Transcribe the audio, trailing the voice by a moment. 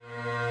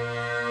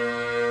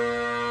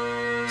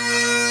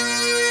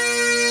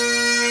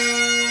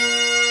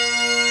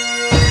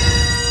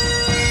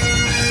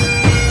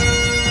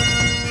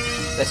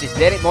This is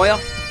Derek Moyer,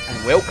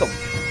 and welcome to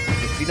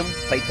the Freedom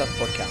Fighter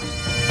Podcast.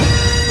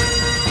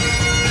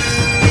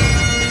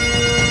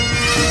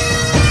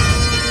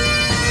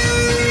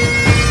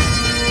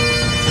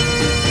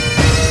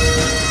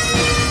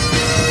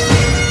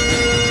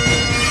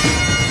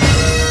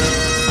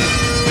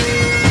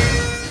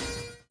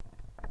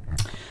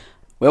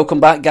 Welcome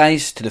back,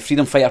 guys, to the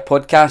Freedom Fighter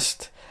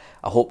Podcast.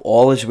 I hope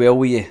all is well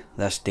with you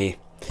this day.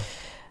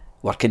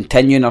 We're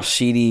continuing our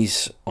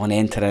series on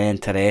Enter and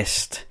Enter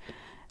Rest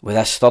with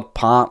this third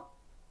part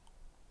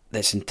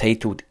that's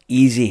entitled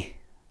Easy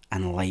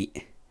and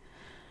Light.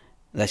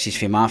 This is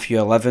from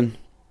Matthew 11.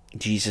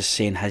 Jesus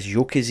saying his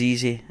yoke is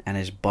easy and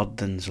his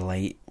burden's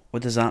light.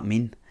 What does that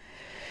mean?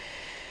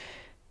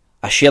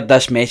 I shared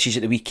this message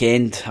at the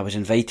weekend. I was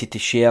invited to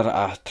share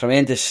a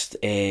tremendous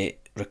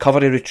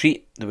recovery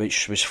retreat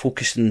which was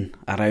focusing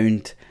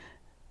around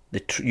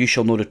you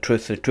shall know the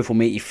truth will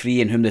make you free,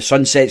 and whom the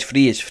Son sets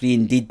free is free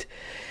indeed.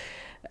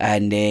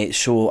 And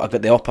so I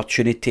got the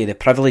opportunity, the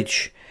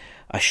privilege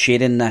of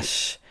sharing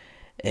this,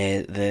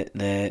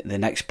 the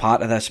next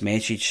part of this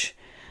message.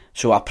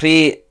 So I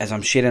pray, as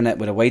I'm sharing it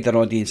with a wider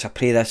audience, I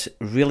pray this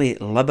really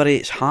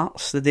liberates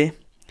hearts today.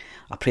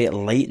 I pray it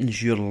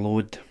lightens your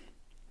load.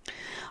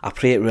 I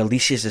pray it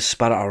releases the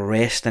spirit of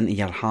rest into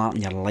your heart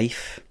and your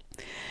life,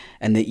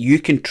 and that you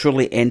can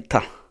truly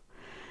enter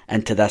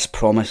into this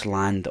promised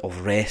land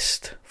of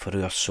rest for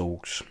our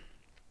souls.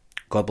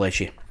 God bless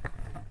you.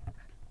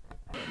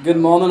 Good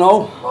morning,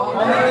 all.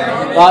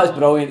 That is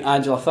brilliant,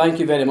 Angela. Thank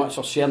you very much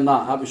for sharing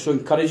that. That was so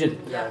encouraging.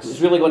 Yes. It's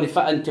really going to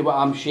fit into what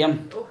I'm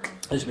sharing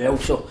as well.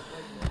 So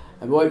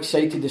I'm all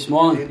excited this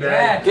morning.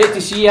 Yeah. Great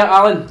to see you,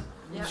 Alan.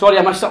 Yeah. Sorry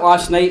I missed it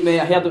last night, mate.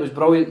 I heard it was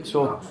brilliant.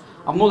 So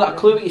I've not got a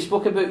clue what you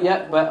spoke about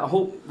yet, but I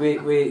hope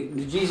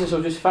Jesus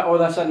will just fit all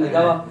this in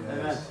together.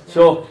 Yes.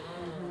 So,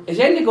 is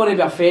anybody going to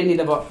be offended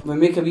if we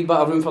make a wee bit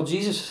of room for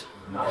Jesus?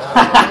 No. Is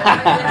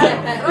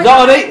that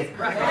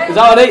alright? Is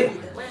that alright?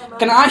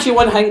 Can I ask you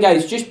one thing,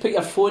 guys? Just put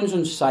your phones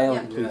on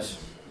silent, please,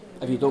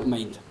 if you don't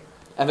mind.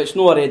 If it's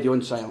not already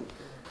on silent.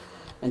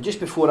 And just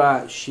before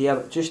I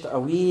share, just a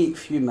wee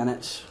few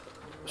minutes,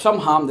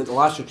 something happened at the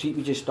last retreat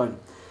we just done.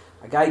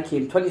 A guy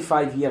came,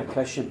 25-year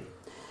Christian,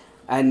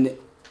 and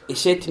he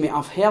said to me,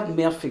 I've heard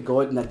more for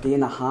God in a day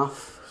and a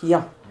half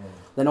here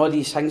than all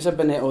these things I've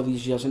been at all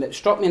these years. And it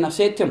struck me, and I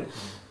said to him,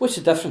 what's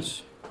the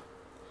difference?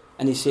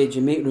 And he said,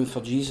 you make room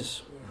for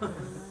Jesus.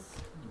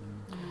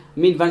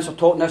 Me and Vince were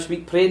talking this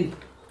week, praying,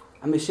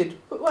 and we said,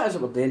 what is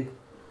it we're doing?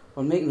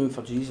 We're making room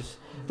for Jesus.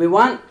 We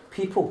want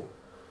people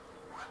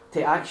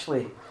to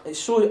actually, it's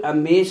so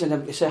amazing,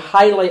 it's a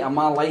highlight of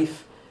my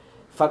life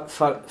for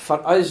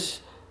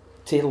us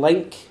to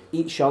link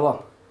each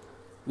other.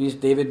 We's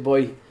David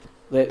Boy,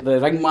 the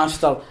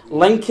ringmaster,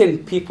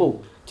 linking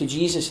people to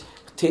Jesus,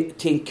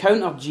 to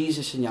encounter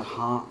Jesus in your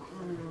heart.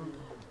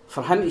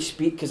 For him to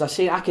speak, because I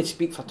say I could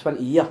speak for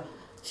 20 years.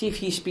 See if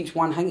he speaks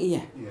one thing to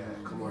you. Yeah,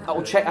 come on.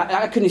 I'll check.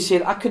 I couldn't say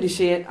it. I could have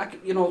said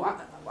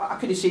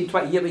in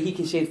 20 years, but he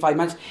can say in 5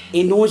 minutes.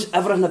 He knows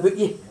everything about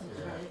you.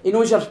 He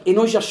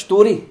knows your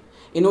story.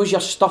 He knows your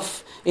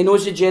stuff. He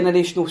knows the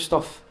generational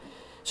stuff.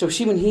 So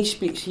see, when he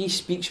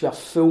speaks with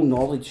full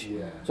knowledge.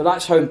 Yeah. So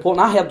that's how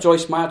important. I heard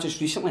Joyce Meyer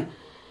just recently.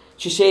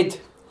 She said,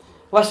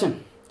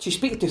 listen, she's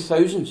speaking to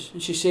thousands,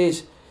 and she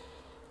says,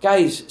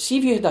 guys, see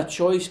if you had a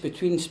choice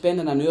between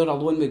spending an hour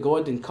alone with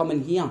God and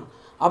coming here,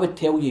 I would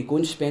tell you, go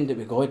and spend it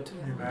with God.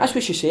 Amen. That's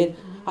what she said.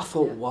 I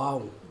thought,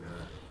 wow.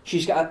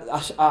 She's got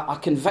a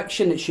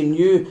conviction that she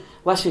knew,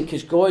 listen,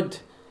 because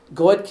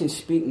God can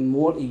speak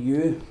more to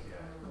you.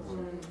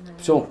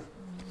 So,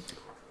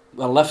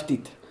 we're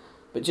lifted.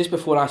 But just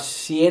before I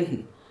say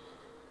anything,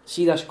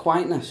 see this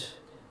quietness,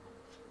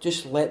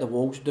 just let the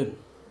walls down.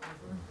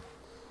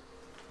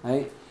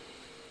 Right?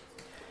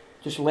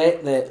 Just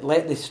let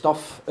the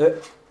stuff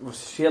out. We've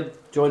shared,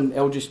 John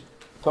L just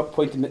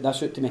pointed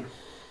this out to me.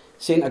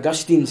 St.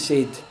 Augustine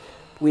said,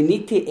 we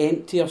need to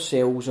empty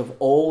ourselves of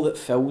all that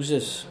fills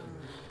us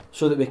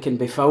so that we can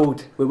be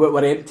filled with what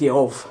we're empty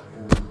of.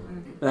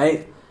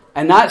 Right?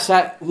 And that's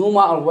it. No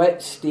matter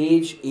what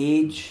stage,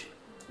 age,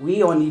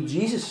 we all need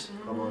Jesus.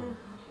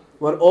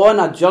 We're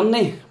on a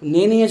journey.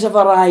 None has ever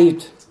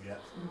arrived.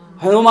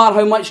 No matter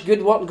how much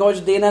good work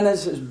God's doing in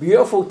us, it's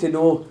beautiful to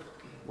know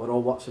we're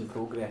all works in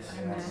progress.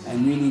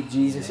 And we need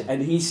Jesus.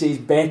 And he says,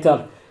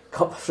 better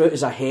cut the fruit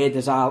as ahead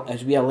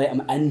as we let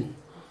him in.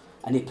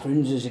 And he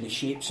prunes us and he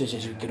shapes us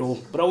as we grow.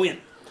 Brilliant.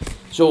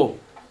 So,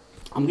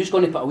 I'm just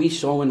going to put a wee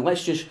song in.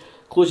 Let's just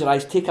close your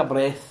eyes, take a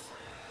breath.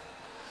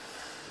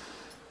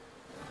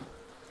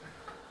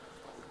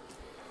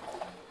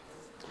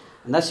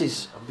 And this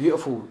is a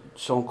beautiful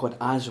song called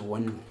As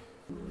One.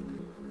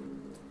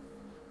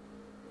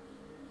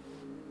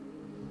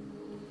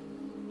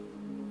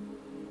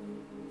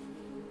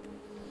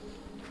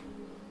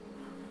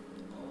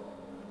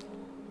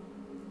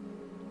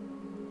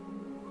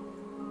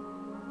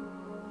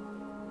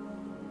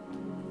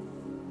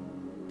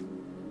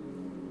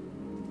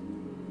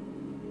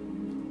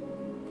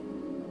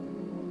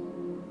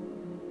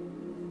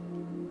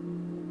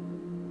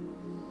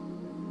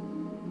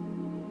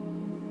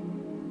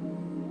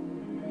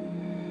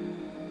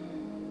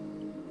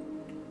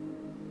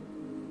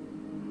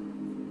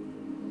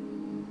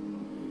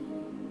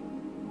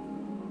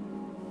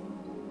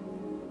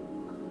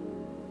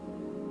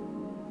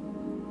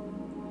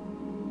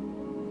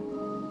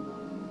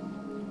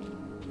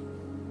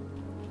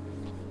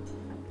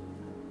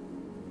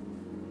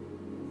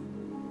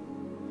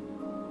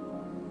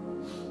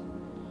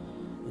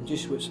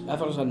 just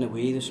whatever's in the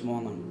way this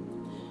morning,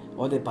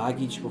 all the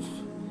baggage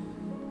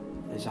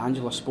as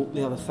Angela spoke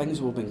there, the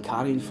things we've been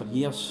carrying for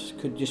years,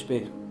 could just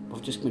be,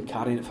 we've just been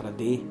carrying it for a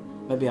day,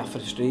 maybe a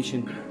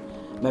frustration,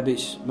 maybe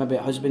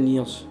a husband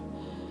years.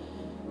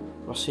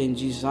 We're saying,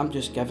 Jesus, I'm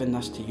just giving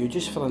this to you,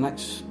 just for the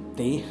next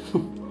day,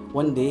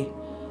 one day,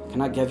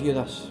 can I give you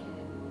this?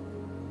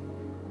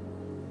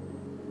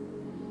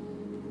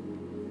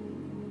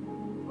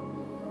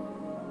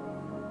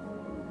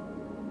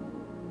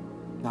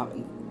 That,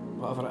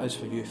 whatever it is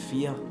for you,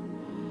 fear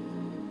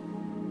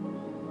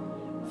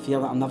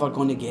that I'm never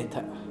going to get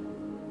it,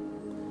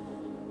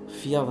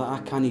 fear that I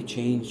can't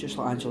change, just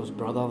like Angela's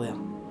brother there.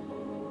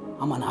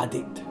 I'm an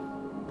addict,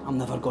 I'm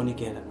never going to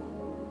get it.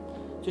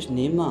 Just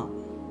name that,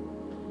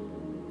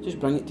 just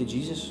bring it to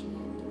Jesus.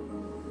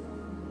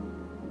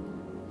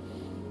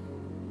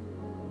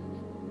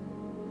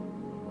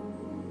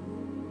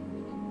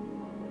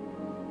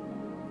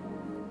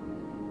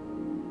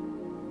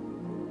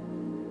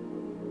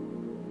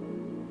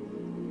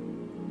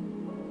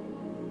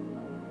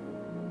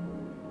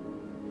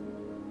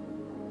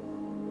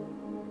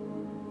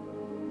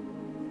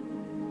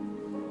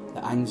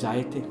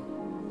 Anxiety.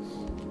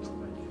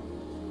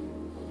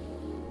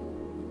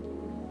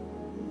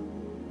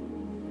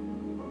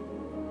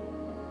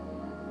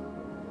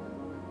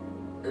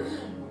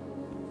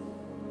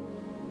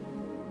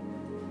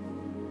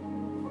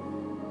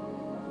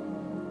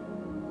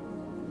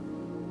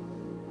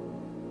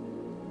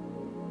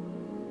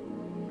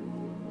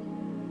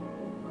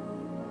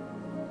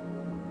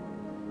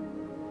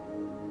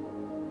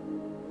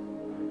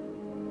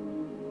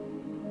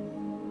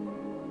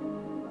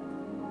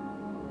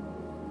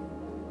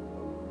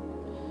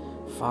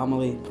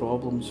 Family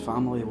problems,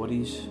 family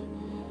worries,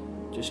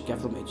 just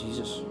give them to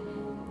Jesus.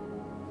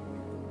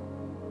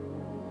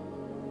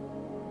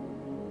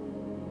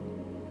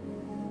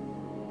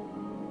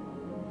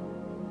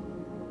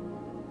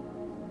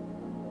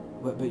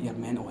 What about your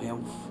mental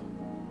health,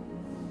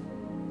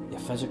 your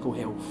physical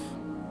health?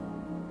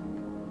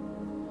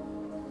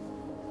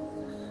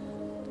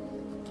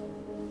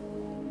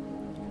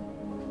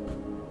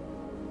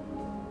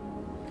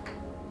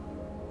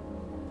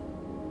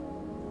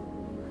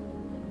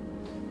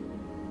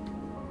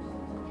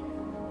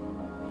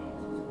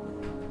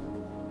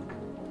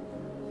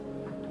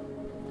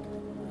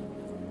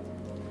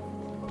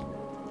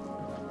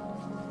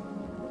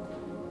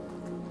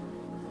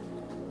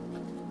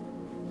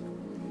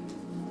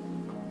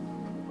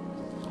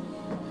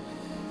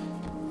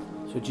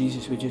 So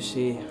Jesus, we just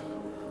say,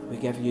 we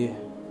give you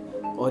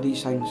all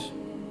these things.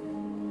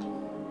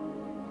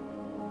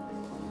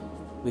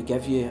 We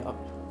give you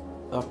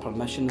our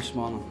permission this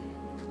morning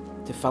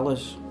to fill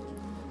us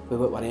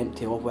with what we're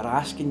empty of. We're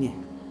asking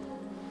you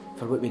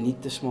for what we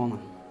need this morning.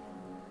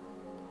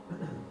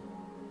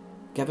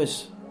 Give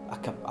us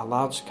a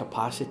large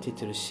capacity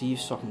to receive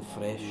something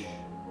fresh.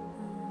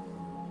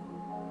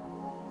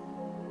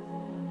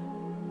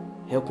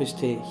 Help us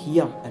to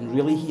hear and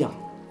really hear.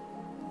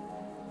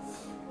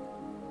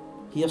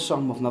 Hear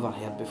something we've never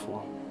heard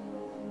before.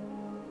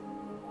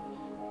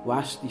 We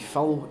ask you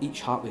fill each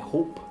heart with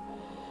hope.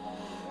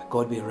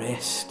 God, with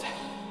rest,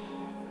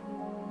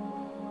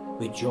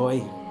 with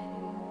joy,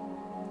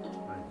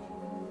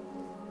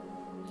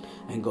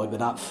 and God, with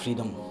that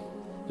freedom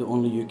that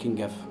only you can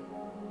give.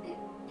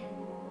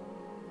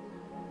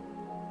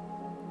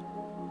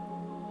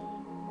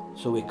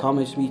 So we come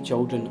as wee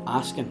children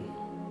asking,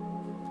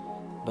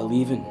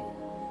 believing.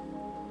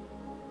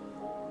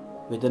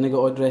 We didn't get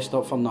all dressed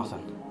up for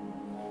nothing.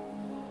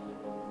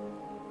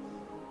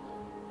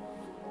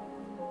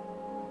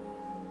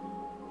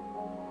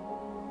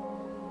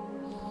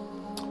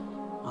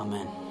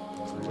 Amen.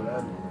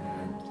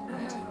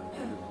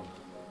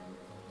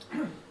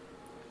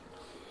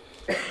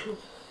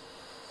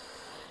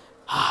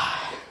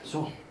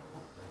 So,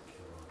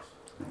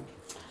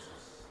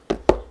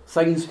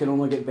 things can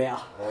only get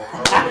better.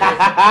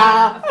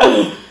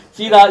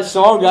 See that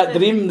song, that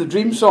the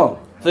dream song?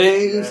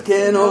 Things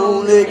can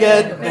only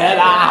get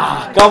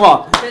better. Come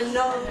on.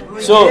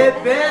 So,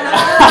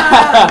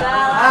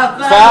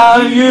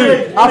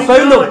 I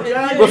found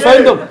them. We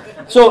found them.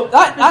 So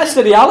that's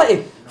the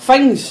reality.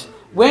 Things,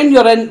 when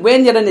you're in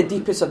the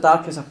deepest or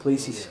darkest of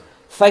places,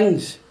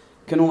 things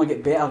can only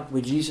get better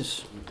with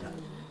Jesus.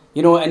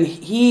 You know, and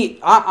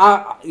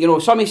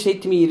somebody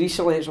said to me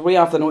recently, it's way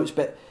off the notes,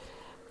 but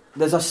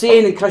there's a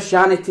saying in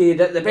Christianity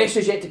that the best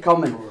is yet to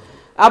come. And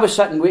I was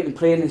sitting waiting,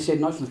 praying, and he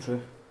said, no, it's not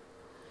true.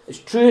 It's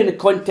true in the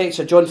context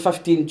of John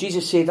 15.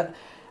 Jesus said that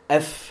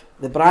if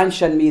the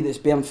branch in me that's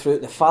bearing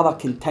fruit, the Father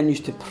continues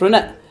to prune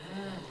it,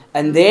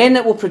 and then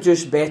it will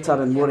produce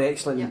better and more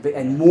excellent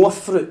and more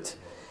fruit.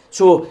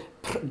 So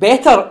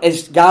better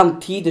is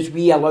guaranteed as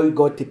we allow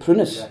God to prune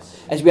us,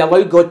 as we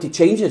allow God to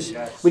change us.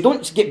 We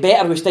don't get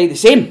better, we stay the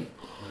same.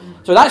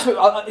 So that's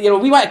what, we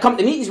want to come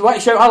to meetings, we want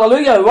to shout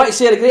hallelujah, we want to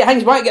say the great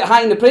things, we want to get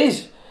high in the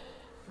praise.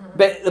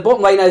 But the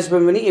bottom line is,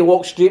 when we need to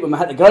walk straight when we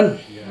hit the ground.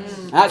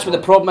 That's what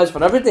the problem is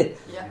for everybody.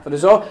 For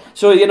us all.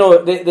 So,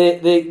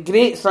 the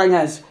great thing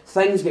is,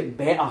 things get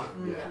better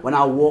when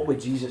I walk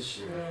with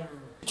Jesus.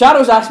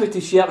 Charles asked me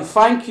to share, and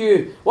thank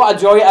you. What a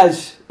joy it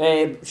is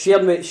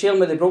sharing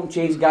with the Broken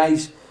Chains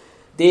guys.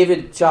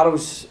 David,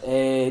 Charles,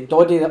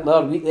 Doddy the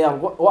other week there.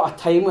 What a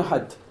time we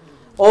had.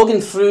 All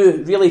going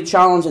through really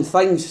challenging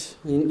things,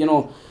 you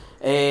know,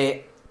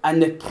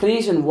 and the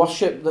praise and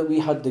worship that we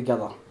had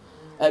together.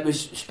 It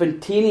was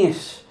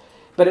spontaneous,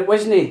 but it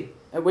wasn't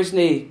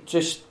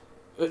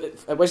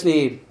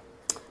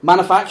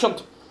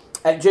manufactured.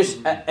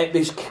 It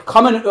was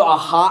coming out of our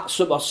hearts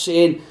that were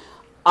saying,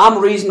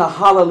 I'm raising a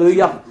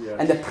hallelujah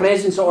in the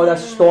presence of all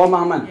this storm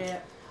I'm in. Yeah.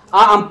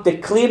 I am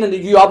declaring that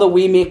you are the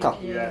way maker,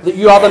 that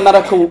you are the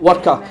miracle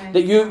worker,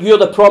 that you're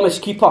the promise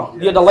keeper,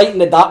 you're the light in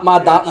the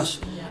darkness.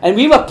 And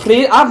we were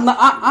praying.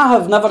 I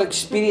have never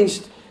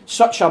experienced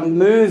such a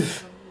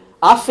move.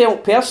 I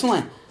felt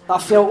personally,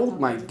 oh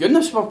my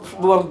goodness,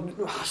 we were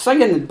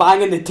singing and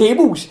banging the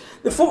tables.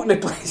 The folk in the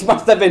place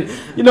must have been,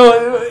 you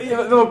know,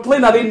 they were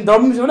playing their own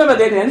drums. We never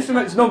had any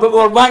instruments, no, but we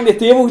were banging the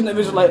tables, and it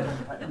was like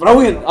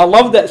brilliant. I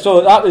loved it.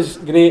 So that was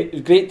great. It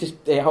was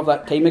great to have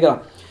that time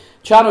together.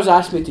 Charles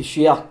asked me to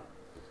share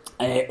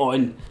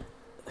on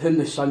whom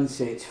the Son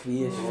sets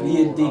free is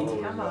free indeed.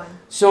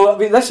 So I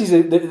mean, this is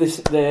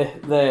this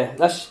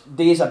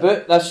day is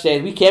about, this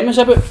weekend is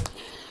about.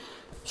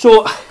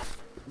 So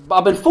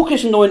I've been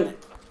focusing on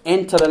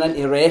entering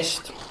into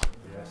rest.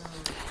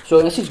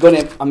 So this is going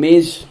to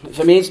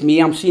amazed me.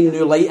 I'm seeing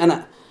new light in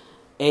it.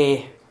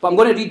 But I'm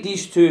going to read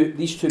these two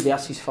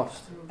verses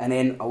first, and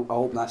then I'll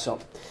open this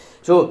up.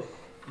 So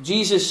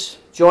Jesus,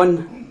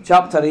 John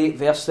chapter 8,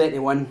 verse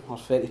 31 or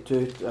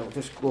 32. I'll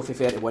just go for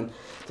 31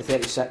 to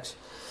 36.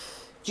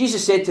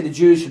 Jesus said to the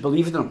Jews who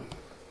believed in him,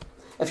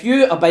 if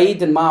you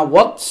abide in my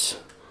words,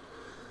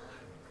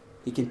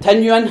 you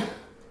continue in,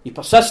 you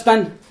persist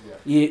in,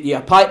 you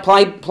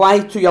apply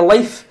to your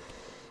life,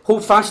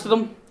 hold fast to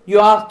them, you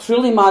are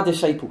truly my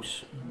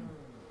disciples.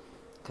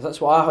 Because that's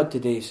what I heard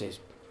today, he says.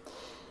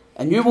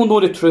 And you will know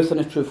the truth, and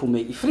the truth will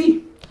make you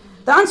free.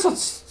 The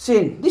answer's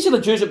saying, these are the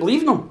Jews that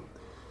believe in him.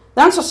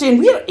 The answer's saying,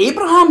 we're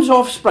Abraham's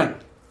offspring.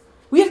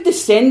 We're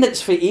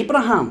descendants for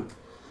Abraham.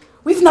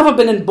 We've never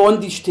been in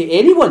bondage to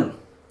anyone.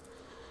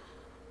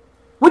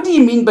 What do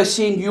you mean by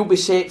saying you'll be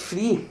set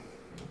free?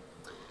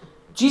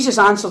 Jesus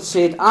answered,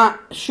 said,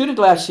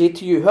 assuredly I say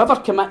to you, whoever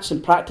commits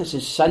and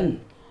practices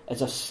sin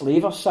is a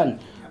slave of sin,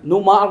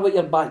 no matter what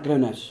your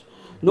background is,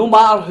 no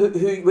matter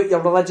what your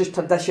religious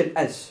tradition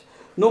is,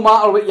 no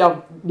matter what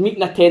your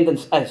meeting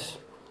attendance is.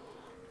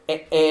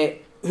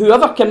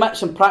 Whoever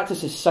commits and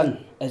practices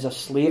sin is a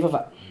slave of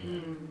it.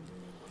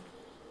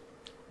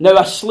 Now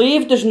a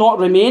slave does not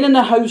remain in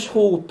the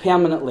household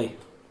permanently,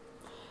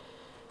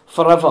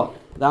 forever,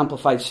 the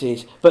Amplified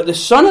says, but the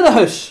son of the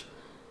house,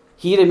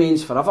 he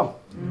remains forever.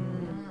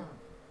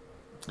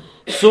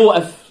 So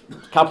if,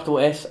 capital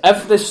S,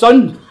 if the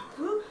Son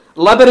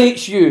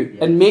liberates you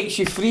and makes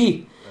you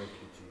free,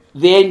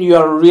 then you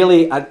are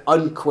really and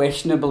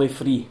unquestionably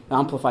free, the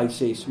Amplified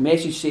says.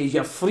 Message says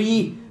you're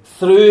free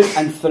through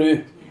and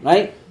through,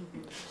 right?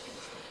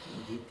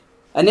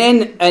 And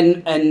then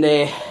in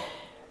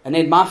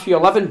Matthew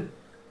 11,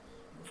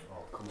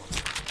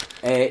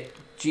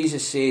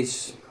 Jesus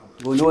says,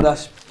 we know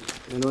this,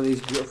 we know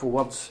these beautiful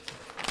words,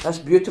 this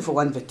beautiful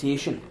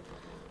invitation,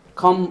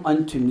 come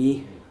unto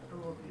me.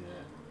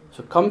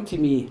 So come to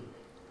me,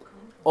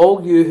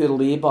 all you who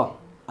labour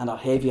and are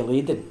heavy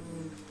laden.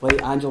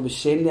 Like Angela was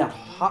saying there,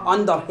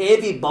 under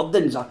heavy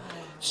burdens of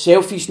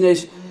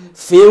selfishness,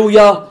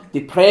 failure,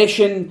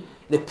 depression,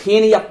 the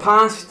pain of your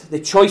past, the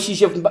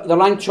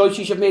wrong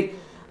choices you've made.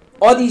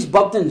 All these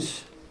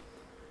burdens,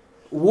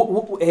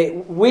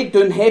 weighed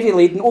down, heavy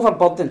laden,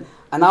 overburdened,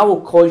 and I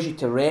will cause you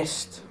to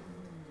rest.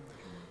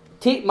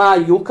 Take my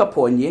yoke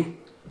upon you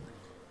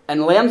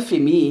and learn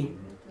from me,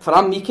 for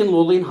I'm meek and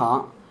lowly in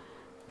heart,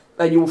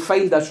 and you will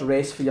find this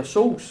rest for your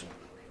souls.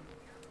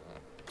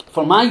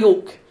 For my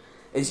yoke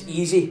is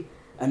easy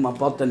and my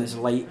burden is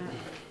light.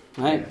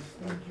 Right?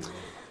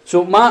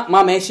 So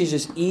my message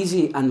is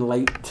easy and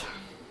light.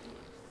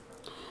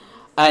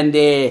 And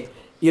this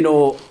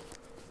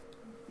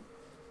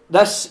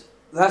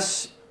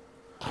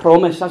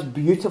promise, this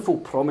beautiful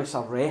promise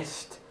of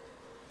rest.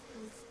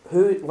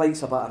 Who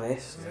likes a bit of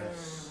rest?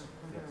 Yes.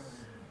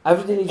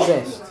 Everybody needs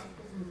rest.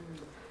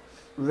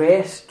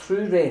 Rest,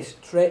 true rest,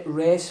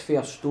 rest for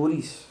your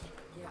stories.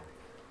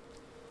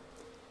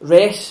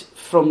 Rest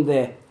from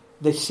the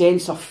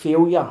sense of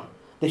failure,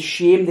 the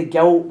shame, the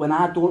guilt when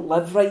I don't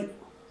live right.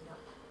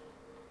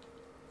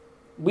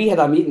 We had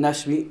a meeting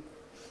this week,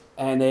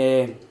 and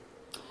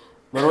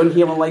we're on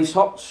Healing Life's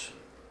Hurts,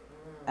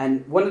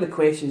 and one of the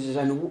questions is,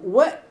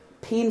 what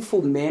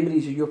painful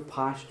memories of your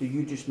past do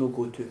you just not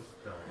go to?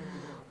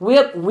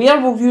 Where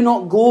will you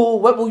not go?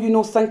 What will you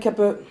not think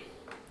about?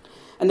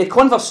 And the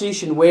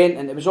conversation went,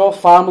 and it was all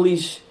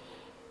families.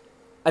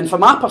 And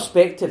from my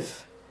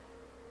perspective,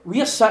 we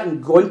are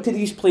sitting going to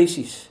these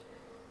places,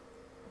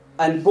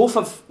 and both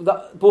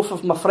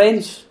of my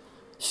friends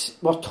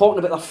were talking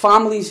about their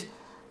families.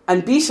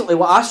 And basically,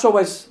 what I saw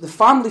was the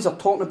families are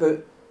talking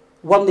about,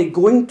 were they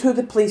going to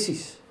the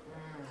places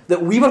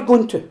that we were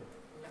going to?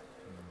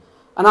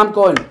 And I'm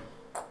going,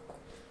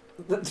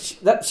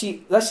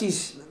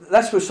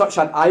 this was such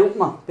an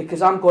eye-opener,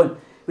 because I'm going,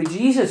 with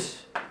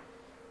Jesus,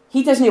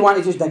 he doesn't want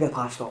to just dig the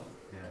past up.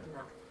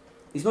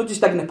 He's not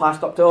just digging the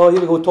past up to, oh, here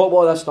we go, talk about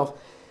all this stuff.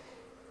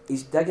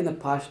 He's digging the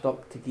past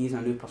up to give us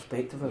a new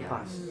perspective of the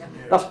past.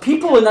 There's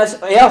people on this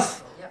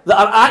earth that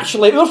are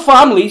actually, our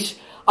families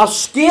are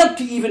scared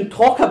to even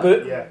talk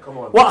about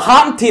what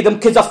happened to them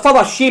because they're full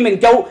of shame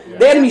and guilt.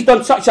 The enemy's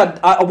done such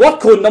a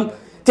work on them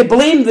to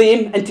blame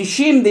them and to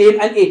shame them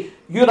into,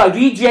 you're a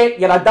reject,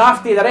 you're a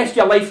dafty, the rest of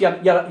your life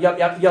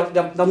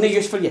they're no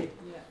use for you.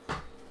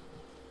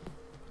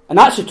 And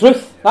that's the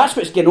truth. That's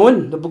what's going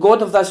on. The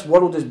God of this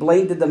world has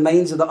blinded the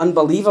minds of the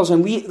unbelievers,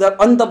 and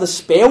they're under the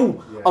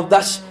spell of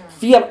this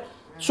fear.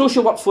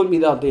 Social work phoned me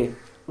the other day,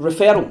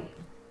 referral,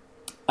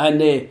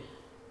 and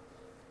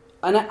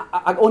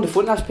I go on the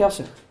phone to this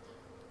person,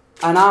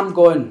 and I'm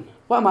going,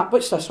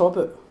 what's this all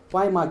about?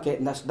 Why am I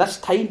getting this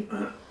time?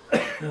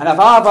 And if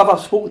I've ever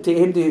spoken to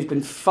anybody who's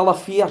been full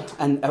of fear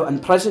and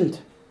imprisoned,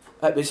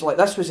 it was like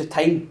this was the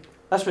time.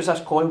 This was this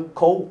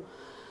call.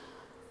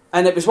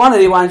 And it was one of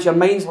the ones, your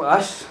mind's like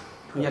this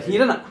when you're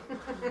hearing it,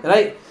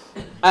 right?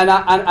 And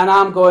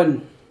I'm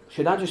going,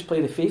 should I just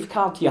play the faith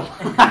card here?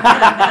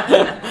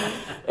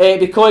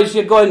 Because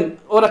you're going,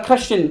 or a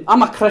Christian,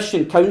 I'm a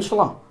Christian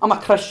counsellor, I'm a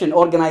Christian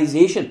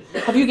organisation.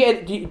 Do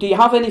you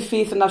have any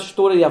faith in this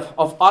story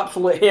of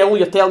absolute hell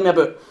you're telling me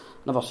about?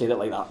 Never said it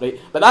like that, right?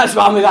 But that's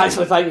what I was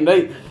actually thinking,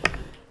 right?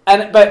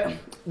 But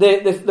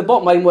the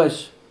bottom line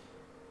was,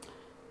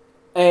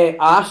 I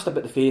asked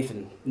about the faith,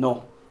 and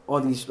no,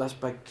 this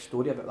big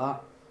story about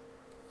that.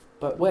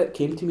 But what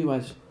came to me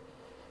was,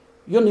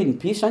 you're needing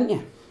peace, aren't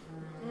you?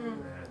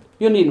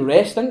 You're needing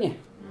rest, aren't you?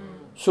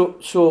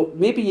 So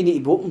maybe you need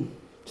to be open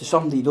to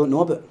something that you don't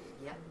know about.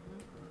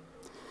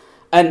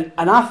 And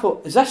I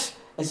thought, this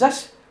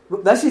is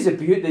the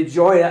beauty, the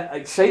joy, the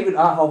excitement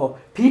I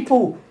have.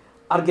 People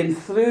are going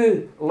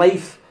through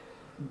life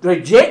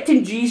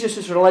rejecting Jesus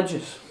as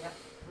religious,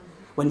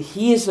 when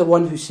he is the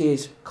one who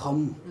says,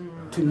 come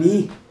to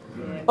me.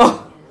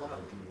 Oh,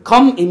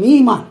 come to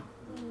me, man.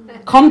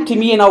 Come to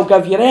me and I'll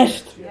give you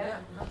rest.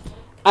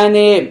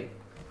 And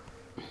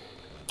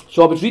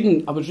so I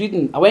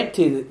went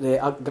to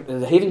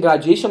the Haven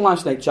graduation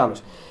last night,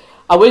 Charles.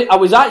 I wouldn't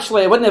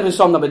have been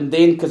something I've been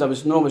doing because I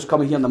was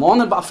coming here in the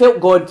morning, but I felt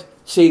God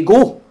say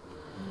go.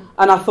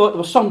 And I thought there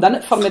was something in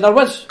it for me. There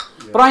was.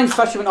 Brian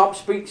Fisher went up,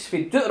 speaks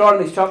from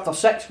Deuteronomy chapter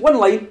 6, one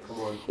line.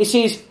 He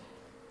says,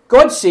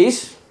 God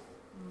says,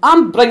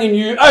 I'm bringing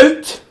you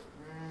out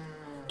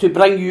to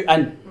bring you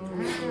in.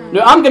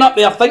 Now, I'm going up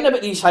there thinking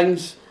about these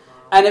things,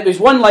 and it was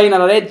one line,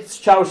 and I read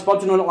Charles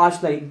Spurgeon on it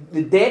last night,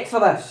 the depth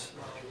of this.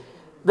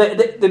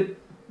 The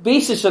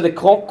basis of the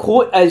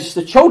quote is,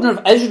 the children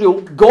of Israel,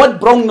 God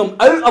brought them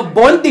out of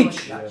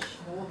bondage.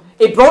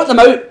 He brought them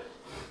out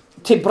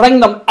to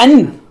bring them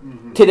in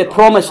to the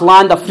promised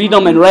land of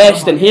freedom and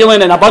rest and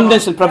healing and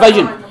abundance and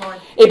provision.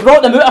 He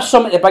brought them out of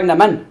something to bring them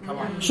in.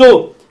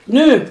 So,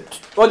 now,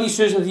 all these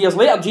thousands of years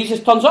later,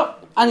 Jesus turns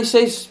up and he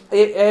says,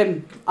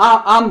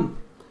 I'm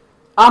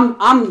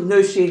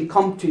now saying,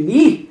 come to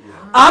me.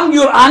 I'm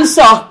your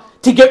answer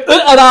to get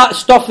out of that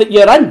stuff that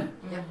you're in.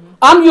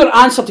 I'm your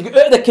answer to get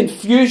out of the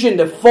confusion,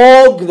 the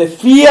fog, the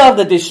fear,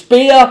 the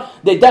despair,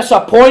 the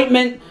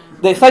disappointment,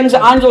 the things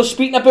that Angela's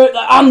speaking about,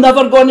 that I'm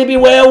never going to be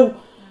well.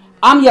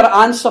 I'm your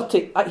answer to...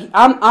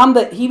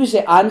 he was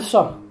the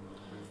answer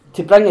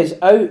to bring us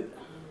out,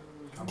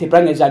 to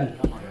bring us in.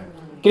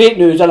 Great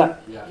news, isn't it?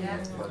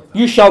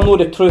 You shall know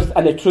the truth,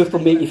 and the truth will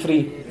make you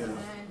free.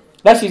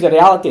 This is the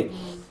reality.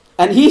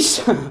 And he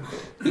says,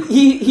 did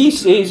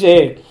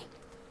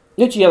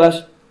you hear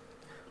this?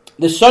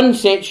 The Son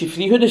sets you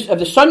free. If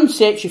the Son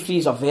sets you free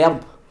is a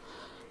verb,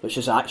 which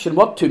is an action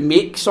word, to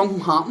make something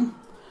happen.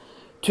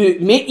 To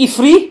make you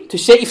free, to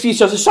set you free.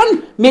 So if the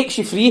Son makes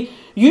you free,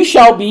 you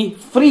shall be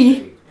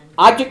free.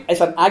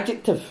 It's an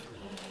adjective.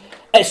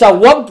 It's a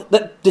word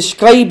that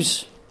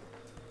describes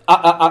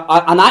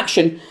an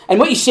action. And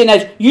what he's saying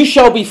is, you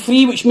shall be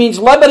free, which means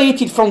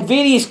liberated from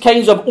various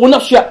kinds of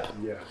ownership.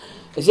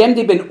 Has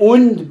anybody been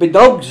owned by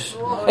drugs?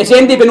 Has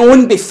anybody been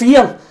owned by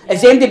fear?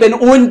 Has anybody been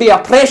owned by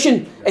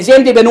oppression? Has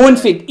anybody been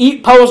owned by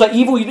powers of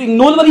evil? You don't even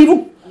know they're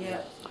evil?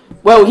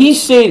 Well,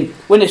 he's saying,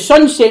 when the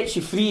Son sets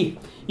you free,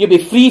 you'll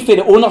be free from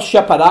the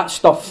ownership of that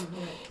stuff.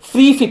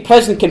 Free from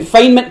prison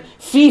confinement,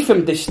 free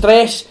from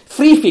distress,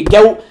 free from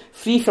guilt,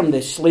 free from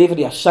the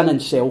slavery of sin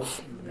and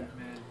self.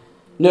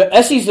 Now,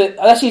 this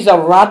is a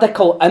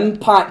radical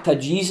impact of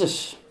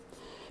Jesus.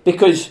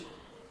 Because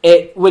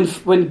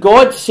when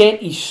God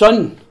sent his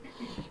Son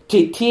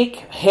to take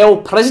hell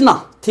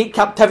prisoner, take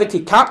captivity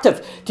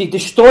captive, to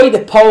destroy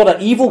the power of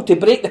evil, to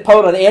break the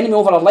power of the enemy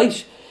over our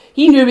lives,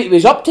 he knew what he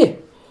was up to.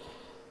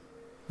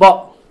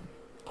 But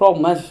the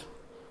problem is,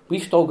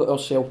 we've still got our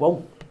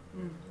self-will.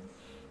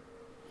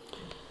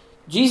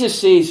 Jesus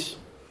says,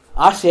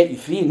 I set you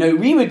free. Now,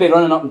 we would be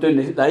running up and down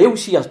the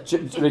aisles here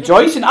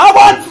rejoicing, I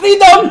want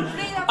freedom!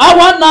 I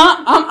want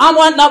that! I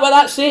want that, what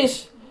that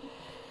says.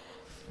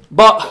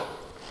 But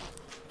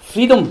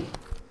freedom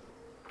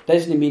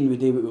doesn't mean we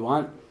do what we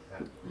want.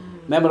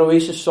 Remember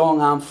Oasis song,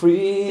 I'm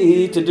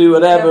free to do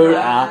whatever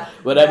I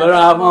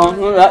want.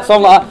 That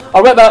song like that.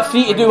 Or whatever,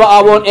 free to do what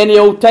I want any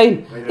old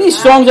time.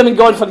 These songs have been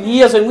going for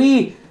years and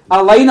we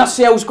align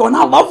ourselves going,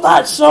 I love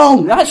that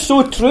song. That's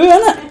so true,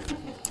 isn't it?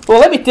 Well,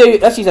 let me tell you,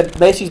 this is a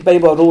Message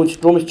Bible,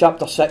 Romans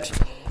chapter 6.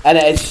 And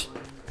it's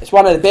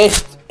one of the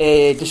best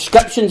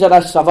descriptions of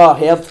this I've ever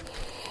heard.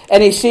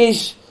 And he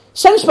says,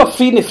 since we're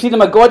free in the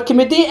freedom of God, can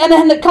we do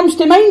anything that comes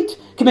to mind?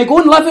 Can we go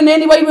and live in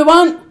any way we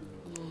want?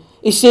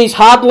 He says,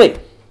 hardly.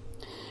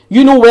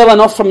 You know well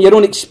enough from your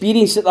own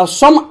experience that there are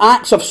some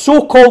acts of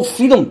so-called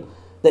freedom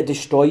that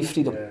destroy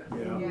freedom.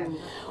 Yeah.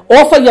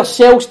 Offer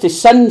yourselves to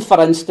sin, for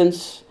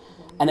instance,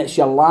 and it's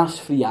your last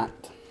free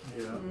act.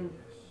 Yeah.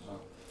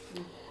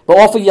 But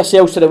offer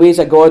yourselves to the ways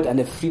of God, and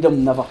the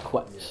freedom never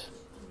quits.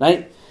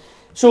 Right?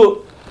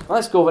 So,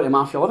 let's go over to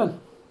Matthew 11.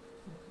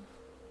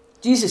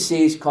 Jesus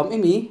says, come to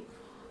me,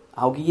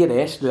 I'll give you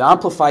rest. The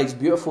Amplified is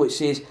beautiful. It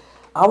says,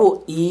 I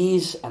will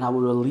ease and I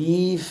will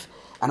relieve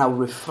and I will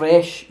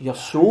refresh your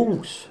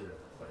souls.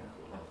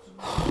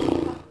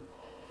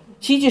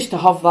 See, just to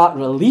have that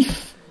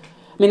relief.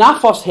 I mean, I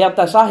first heard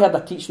this. I heard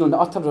a teaching on the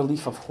utter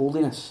relief of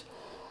holiness.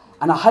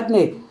 And I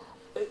hadn't,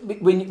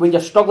 when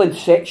you're struggling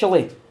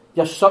sexually,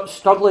 you're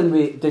struggling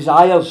with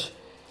desires,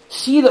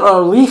 see the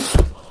relief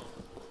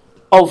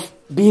of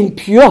being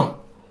pure.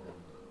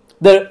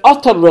 The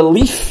utter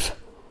relief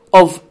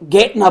of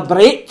getting a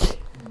break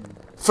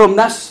from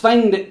this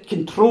thing that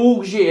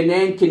controls you, and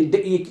then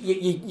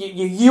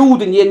you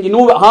yield, and you know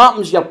what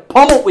happens. You're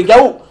pummeled with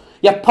guilt.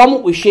 You're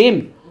pummeled with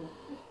shame.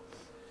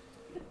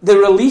 The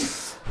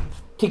relief,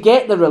 to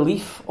get the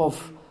relief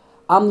of,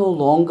 I'm no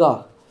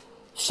longer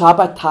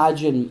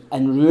sabotaging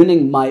and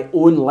ruining my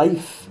own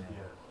life,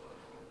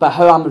 but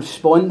how I'm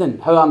responding,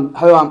 how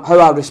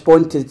I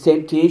respond to the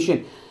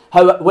temptation,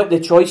 what the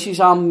choices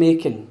I'm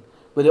making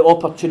with the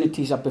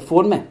opportunities are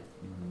before me.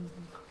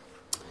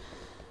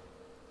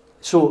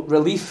 So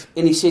relief,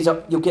 and he says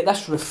you'll get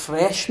this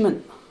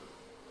refreshment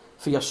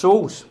for your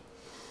souls.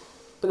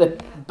 But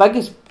the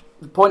biggest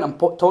point I'm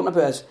talking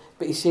about is,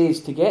 but he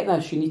says to get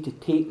this you need to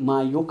take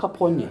my yoke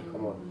upon you.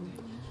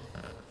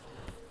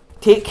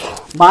 Take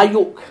my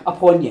yoke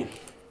upon you.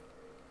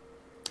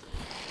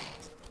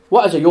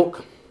 What is a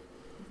yoke?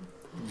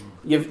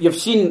 You've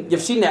seen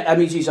the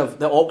images of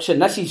the oxen.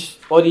 This is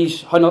all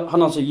these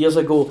hundreds of years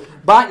ago.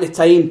 Back in the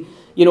time,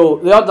 you know,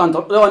 they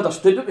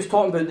understood what it was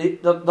talking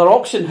about. Their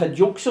oxen had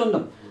yokes on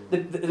them,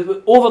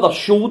 over their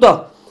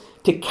shoulder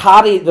to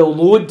carry the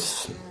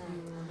loads.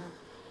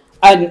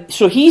 And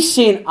so he's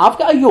saying, I've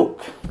got a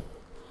yoke.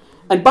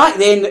 And back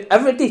then,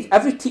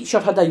 every teacher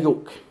had a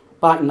yoke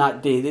back in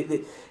that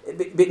day.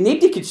 But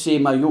nobody could say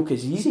my yoke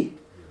is easy.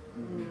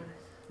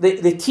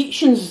 The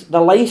teachings,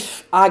 the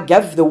life I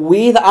give, the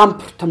way that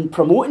I'm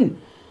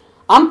promoting,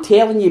 I'm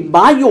telling you,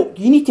 my yoke,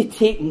 you need to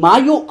take my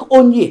yoke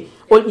on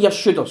your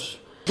shoulders,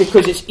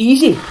 because it's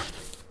easy.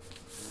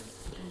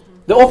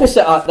 The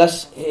opposite of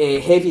this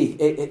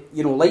heavy,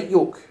 light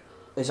yoke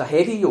is a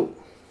heavy yoke.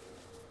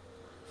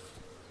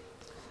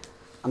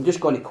 I'm just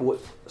going to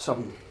quote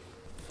something.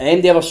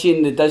 Anybody ever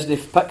seen the Disney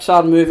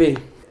Pixar movie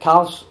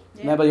Cars?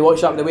 Yeah. Remember you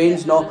watched that with the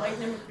Waynes? No.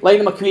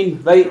 Lightning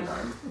McQueen, right?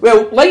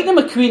 Well, Lightning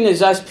McQueen is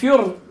this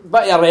pure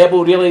bit of a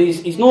rebel, really.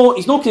 He's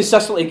no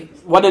consistently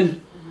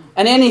winning.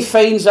 And then he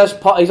finds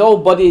his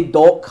old buddy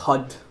Doc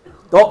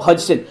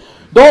Hudson.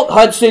 Doc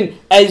Hudson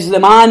is the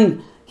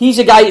man. He's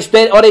the guy that's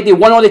already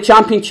won all the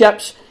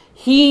championships.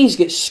 He's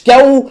got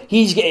skill,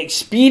 he's got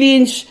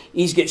experience,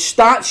 he's got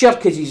stature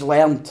because he's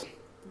learned.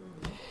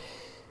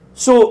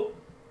 So,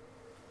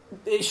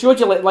 it showed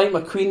you like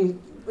McQueen,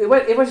 he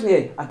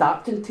wasn't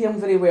adapting to him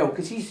very well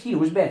because he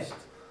knows best.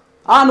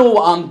 I know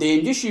what I'm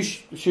doing, just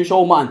shush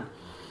old man.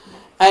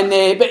 And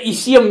but you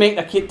see him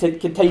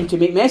continue to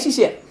make messes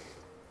here.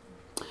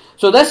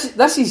 So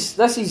this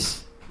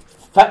is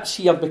fits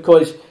here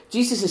because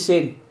Jesus is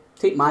saying,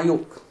 take my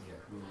yoke.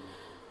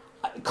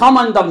 Come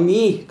under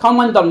me, come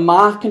under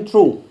my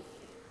control.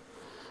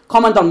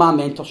 Come under my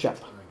mentorship.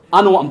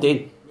 I know what I'm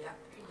doing.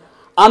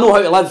 I know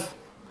how to live.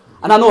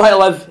 And I know how to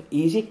live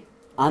easy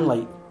and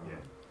light.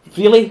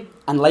 Freely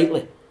and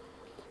lightly.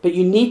 But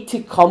you need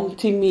to come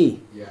to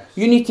me. Yes.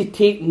 You need to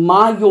take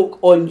my yoke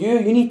on you.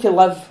 You need to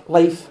live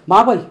life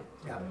my way.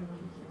 Yeah.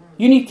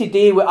 You need to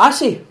do what I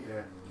say.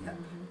 Yeah.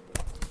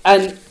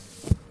 And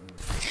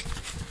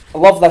I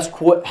love this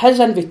quote. His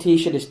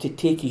invitation is to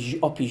take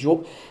up his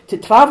yoke, to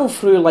travel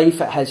through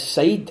life at his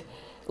side,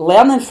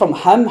 learning from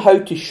him how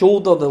to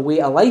shoulder the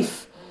weight of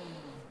life.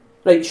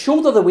 Right,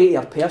 shoulder the weight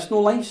of our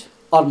personal lives,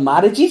 our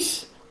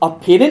marriages, our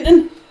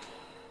parenting,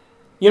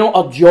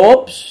 our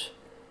jobs.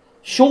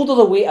 Shoulder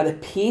the weight of the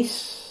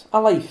pace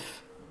of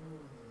life.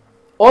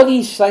 All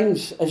these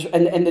things,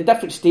 in the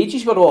different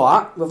stages we're all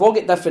at, we've all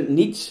got different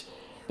needs.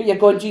 But you're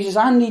going, Jesus,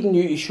 I'm needing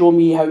you to show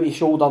me how to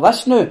shoulder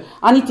this now.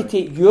 I need to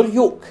take your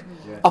yoke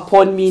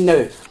upon me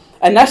now.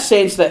 In this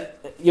sense that,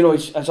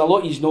 as a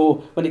lot of you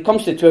know, when it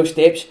comes to 12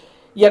 steps,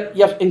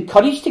 you're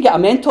encouraged to get a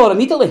mentor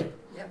immediately.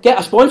 Yep. Get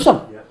a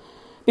sponsor. Yep.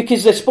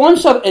 Because the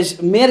sponsor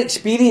is more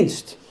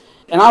experienced.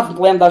 And I've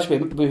learned this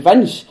with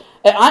Vince.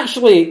 what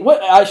actually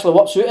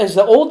works out is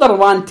the older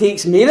one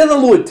takes more of the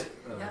load.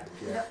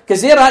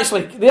 Because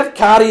they're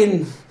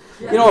carrying,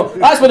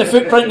 that's when the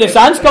footprint in the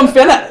sands come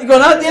from it. You go,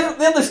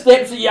 they're the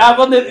steps that you have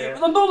on there's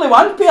only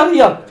one pair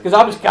here, because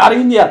I was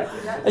carrying you,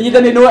 and you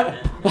didn't know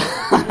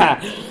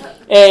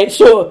it.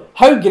 So,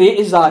 how great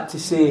is that to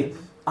say,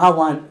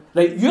 right,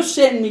 you're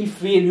setting me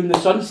free, and whom the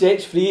Son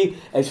sets free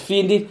is free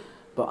indeed,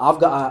 but I've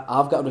got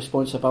a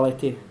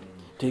responsibility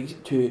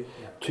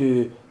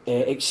to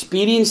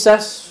experience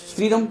this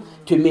freedom,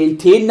 to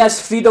maintain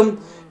this freedom,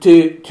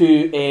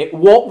 to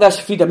walk this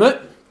freedom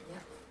out.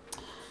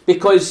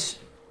 Because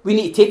we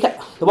need to take it.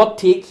 The word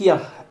take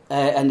here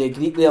in the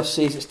Greek there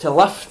says it's to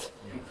lift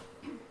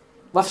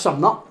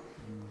something up.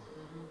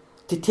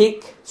 To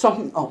take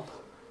something up.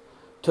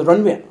 To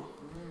run with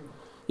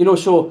it.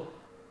 So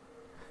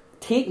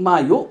take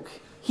my yoke.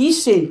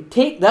 He's saying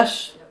take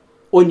this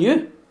on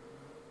you.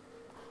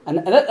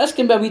 And this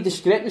can be a wee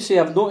discrepancy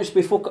I've noticed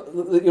before.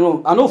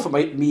 I know for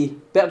me,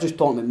 better just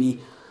talking about me.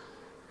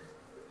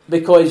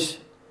 Because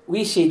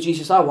we say,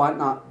 Jesus, I want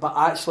that, but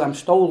actually I'm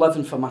still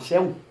living for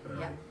myself.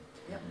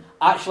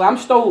 Actually, I'm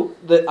still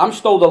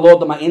the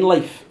Lord of my own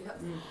life.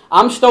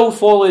 I'm still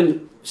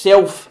following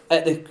self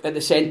at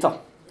the centre.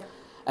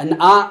 And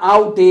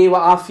I'll do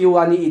what I feel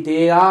I need to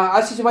do.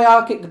 This is the way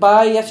I get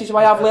by. This is the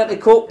way I've learned to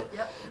cope.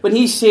 When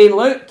he's saying,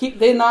 look, keep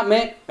doing that,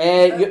 mate.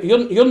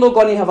 You're not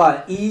going to have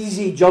an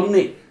easy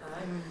journey.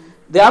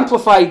 The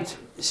Amplified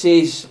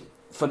says,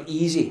 for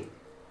easy,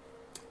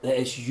 that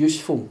it's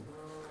useful.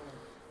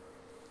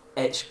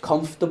 It's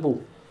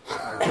comfortable.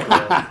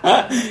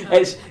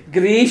 It's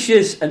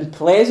gracious and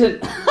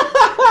pleasant.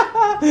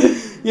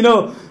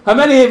 How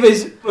many of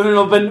us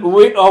have been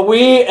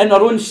away in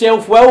our own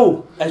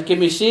self-will? As can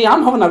we say,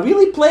 I'm having a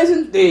really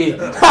pleasant day.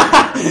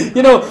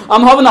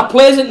 I'm having a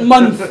pleasant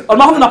month. I'm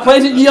having a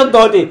pleasant year,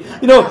 Doddy.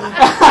 You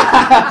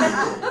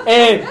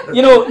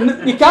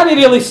can't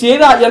really say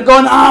that. You're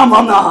going, I'm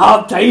having a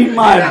hard time,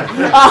 man.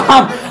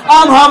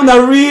 I'm having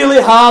a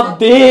really hard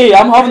day.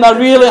 I'm having a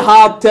really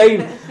hard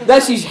time.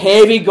 This is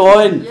heavy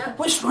going.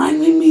 What's wrong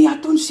with me? I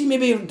don't see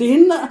maybe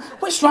doing that.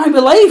 What's wrong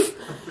with life?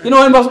 And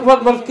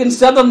we're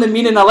considering the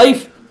meaning of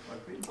life.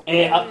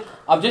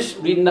 I'm just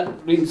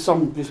reading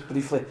some just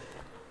briefly.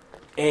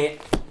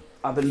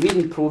 I've been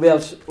reading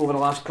Proverbs over the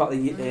last couple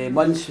of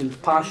months, and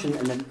Passion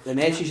and the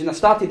Message, and I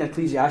started in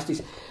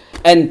Ecclesiastes.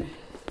 And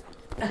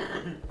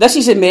this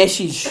is a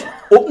Message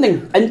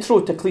opening intro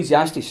to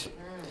Ecclesiastes.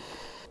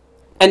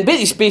 And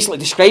he's basically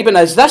describing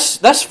as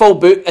this full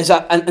book is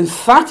an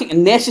emphatic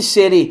and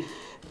necessary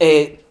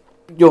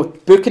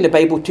book in the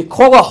Bible to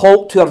call a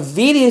halt to our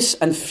various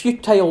and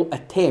futile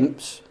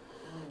attempts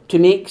to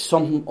make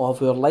something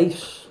of our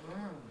lives,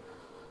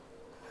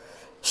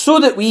 so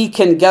that we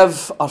can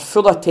give our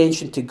full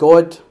attention to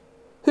God,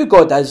 who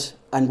God is,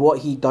 and what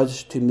He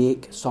does to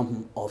make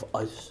something of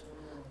us.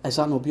 Is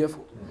that not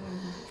beautiful?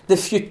 The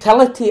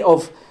futility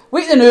of,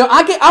 wait a minute,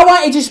 I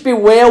want to just be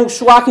well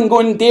so I can go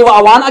and do what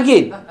I want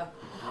again.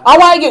 I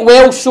want to get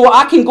well so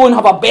I can go and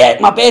have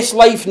my best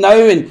life now,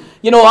 and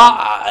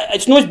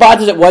it's not as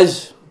bad as it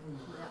was.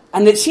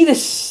 And see the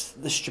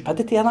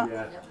stupidity in it.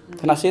 Yeah.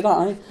 Can I say that?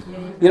 Aye?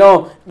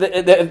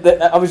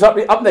 Yeah. I was up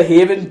in the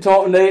Haven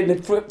talking in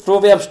the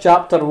Proverbs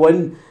chapter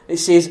 1. It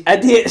says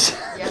idiots.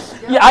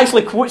 He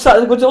actually quotes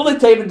that. It goes all the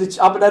time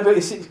I've been able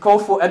to call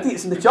for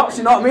idiots in the church.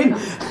 You know what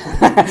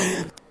I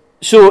mean?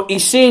 So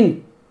he's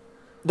saying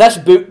this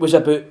book was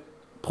about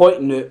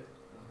pointing out,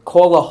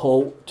 call a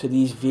halt to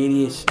these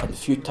various and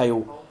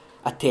futile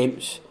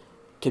attempts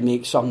to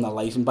make something of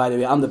life. And by the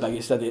way, I'm the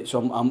biggest idiot,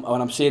 so when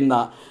I'm saying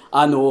that,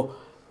 I know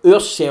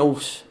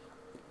ourselves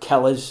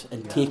kill us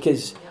and take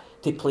us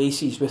to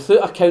places.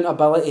 Without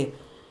accountability,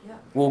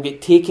 we'll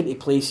get taken to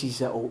places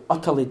that will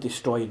utterly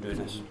destroy and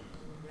ruin us.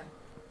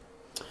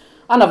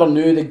 I never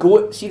knew the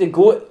GOAT. See the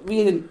GOAT,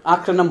 reading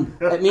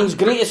acronym. It means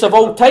greatest of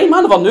all time.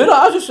 I never knew that.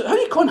 How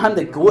do you call him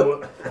the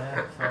GOAT?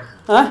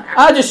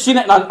 I just seen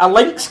it in a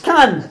Lynx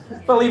can.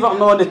 Believe it or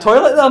not, in the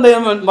toilet there. And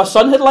then my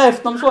son had left.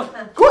 And I'm just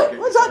like, GOAT.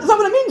 What's that? Is that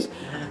what it means?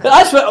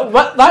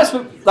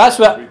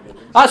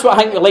 That's what I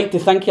think we like to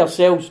think of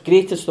ourselves.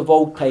 Greatest of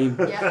all time.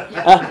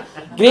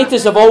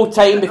 Greatest of all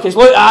time, because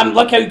look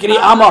how great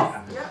am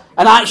I.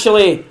 And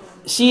actually,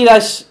 see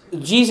this.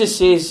 Jesus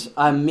says,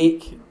 I'm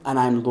meek and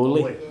I'm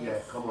lowly.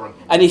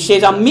 And he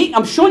says, I'm meek.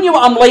 I'm showing you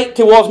what I'm like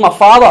towards my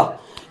Father.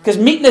 Because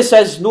meekness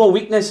is no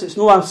weakness. It's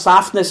no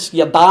softness.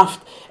 You're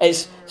daft.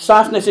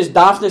 Softness is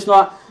daftness.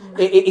 Not.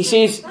 He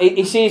says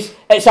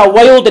it's a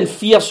wild and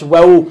fierce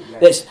will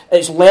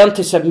that's learned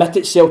to submit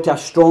itself to a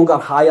stronger,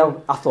 higher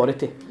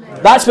authority.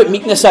 That's what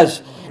meekness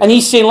is. And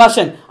he's saying,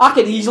 listen, I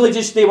could easily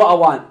just do what I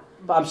want,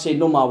 but I'm saying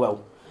no, my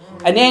will.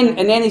 And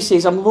then he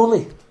says, I'm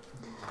lowly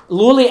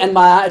in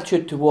my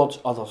attitude towards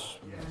others.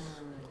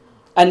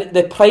 And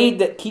the pride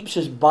that keeps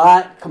us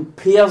back,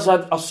 compares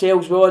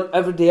ourselves with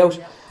everybody else,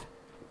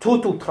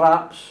 total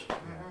traps.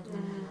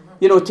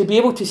 To be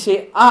able to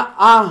say,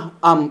 I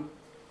am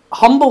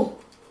humble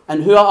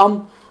in who I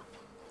am,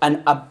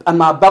 and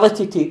my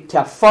ability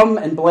to affirm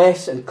and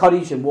bless,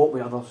 encourage and walk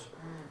with others.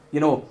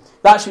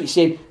 That's what he's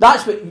saying.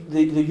 That's what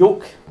the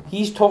yoke,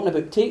 he's talking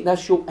about. Take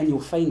this yoke and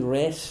you'll find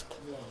rest.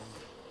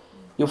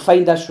 You'll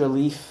find this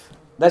relief.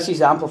 This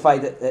is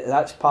amplified at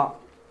that part.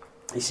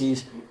 He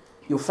says,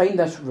 you'll find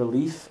this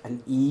relief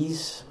and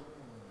ease.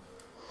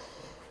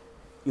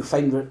 You'll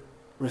find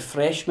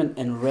refreshment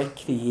and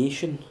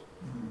recreation.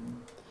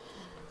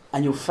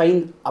 And you'll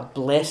find a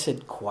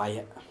blessed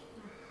quiet.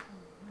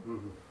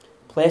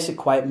 Blessed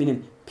quiet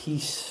meaning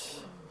peace.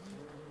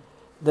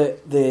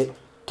 The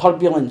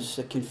turbulence,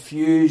 the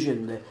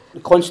confusion, the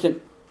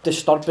constant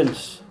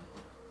disturbance.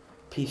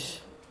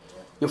 Peace.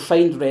 You'll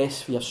find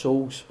rest for your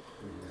souls.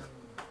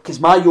 Because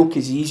my yoke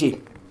is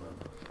easy.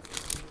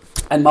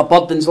 And my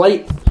burden's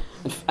light.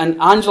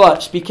 And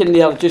Angela speaking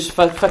there just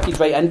fitted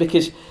right in,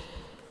 because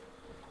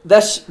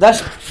this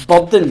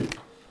burden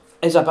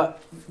is about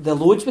the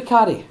loads we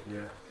carry. Yeah.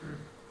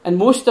 And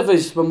most of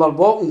us, when we're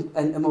walking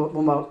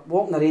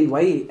our own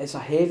way, it's a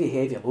heavy,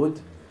 heavy load.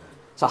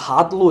 It's a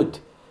hard load.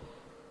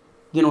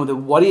 You know, the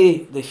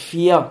worry, the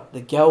fear,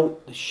 the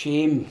guilt, the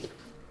shame.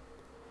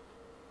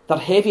 They're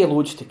heavy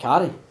loads to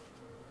carry.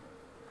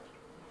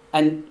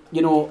 And,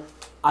 you know,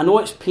 I know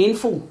it's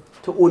painful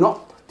to own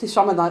up to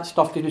some of that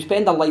stuff, because we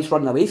spend our lives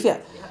running away from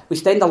it. Yeah. We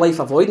spend our life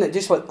avoiding it,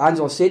 just like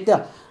Angela said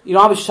there. You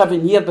know, I was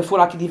 7 years before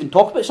I could even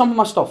talk about some of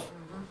my stuff.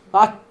 Mm-hmm.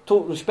 I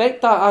totally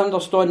respect that. I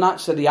understand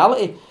that's the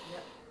reality. Yeah.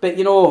 But,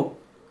 you know,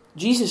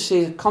 Jesus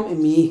says, come to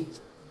me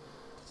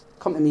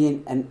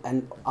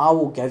and I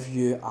will give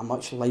you a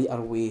much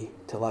lighter way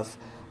to live.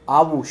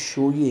 I will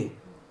show you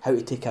how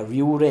to take a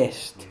real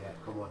rest.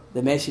 Yeah,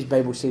 the Message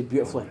Bible says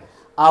beautifully.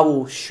 I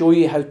will show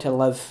you how to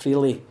live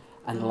freely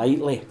and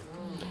lightly.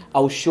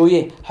 I'll show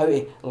you how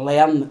to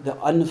learn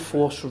the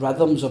unforced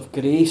rhythms of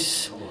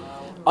grace.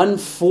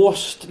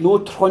 Unforced,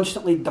 not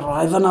constantly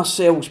driving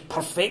ourselves,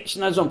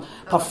 perfectionism,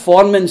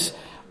 performance,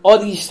 all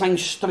these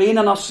things,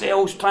 straining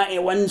ourselves, trying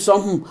to win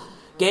something,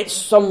 get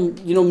some,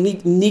 you know,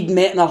 need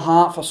met in our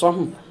heart for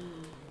something.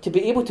 To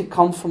be able to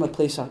come from a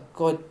place of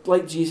God,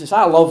 like Jesus.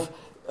 I love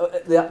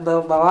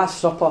the Last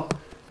Supper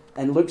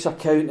and Luke's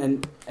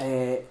account,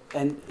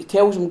 and he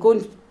tells him,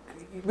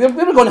 we're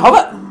going to have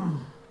it.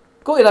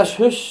 Go to this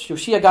house, you'll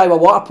see a guy with a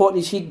water pot in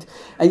his head,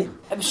 and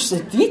it was,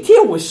 the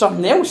detail was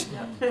something else.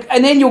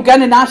 And then you'll go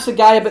in and ask the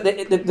guy about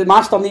the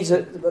master needs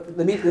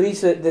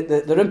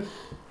the room,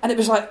 and it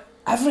was like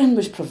everything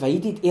was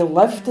provided. He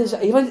lived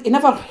he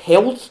never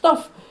held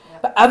stuff,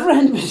 but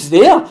everything was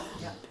there.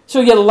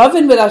 So you're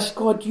living with this,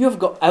 God, you've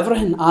got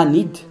everything I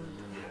need.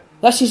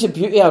 This is the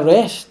beauty of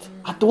rest.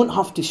 I don't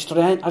have to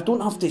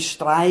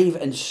strive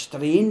and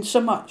strain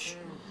so much.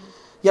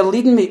 You're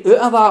leading me out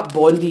of that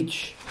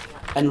bondage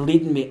and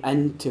leading me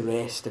into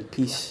rest and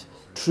peace.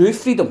 True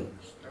freedom.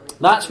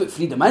 That's what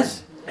freedom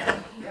is.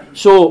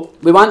 So,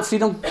 we want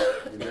freedom.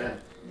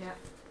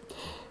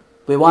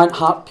 We want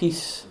heart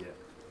peace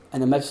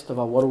in the midst of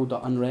a world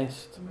of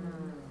unrest.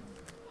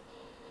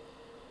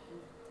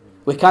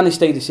 We can't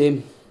stay the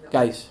same,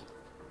 guys.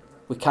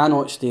 We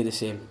cannot stay the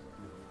same.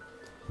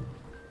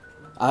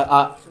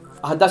 I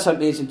had this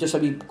amazing, just a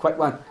wee quick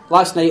one.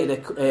 Last night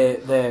at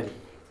the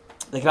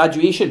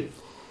graduation,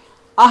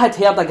 I had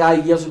heard a guy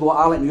years ago at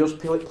Alec Muir's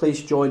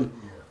place, John,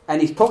 and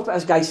he's talked about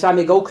this guy,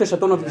 Sammy Gilchrist. I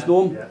don't know if you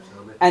know him.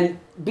 And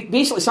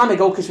basically, Sammy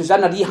Gilchrist was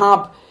in a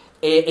rehab.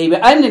 He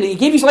went in and he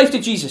gave his life to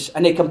Jesus,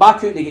 and he come back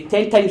out and he got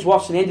 10 times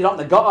worse and ended up in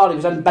the gutter. He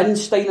was in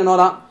Binstein and all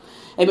that.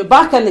 He went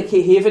back in the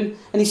haven,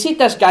 and he said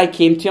this guy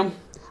came to him.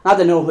 I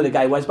didn't know who the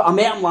guy was, but I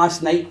met him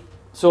last night.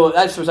 So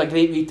this was a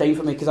great wee time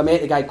for me, because I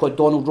met the guy called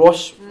Donald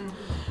Ross.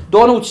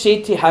 Donald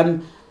said to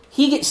him,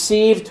 he gets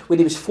saved when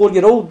he was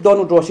 4-year-old.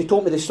 Donald Ross, he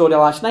told me the story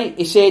last night.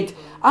 He said,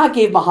 I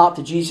gave my heart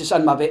to Jesus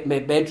in my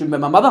bedroom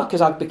with my mother,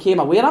 because I became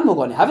aware I'm not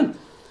going to heaven.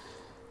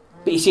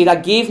 But he said, I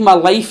gave my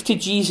life to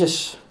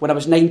Jesus when I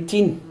was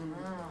 19.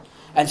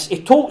 And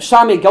he told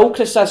Sammy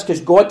Gilchrist this,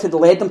 because God had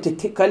led him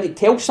to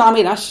tell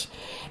Sammy this.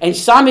 And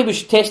Sammy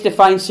was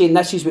testifying, saying,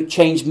 this is what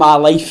changed my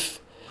life.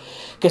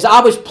 Because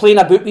I was playing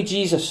about with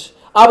Jesus.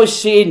 I was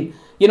saying,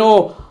 you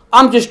know,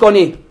 I'm just going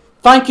to,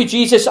 thank you,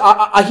 Jesus.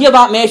 I hear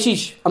that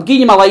message. I'm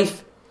giving you my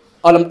life,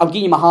 or I'm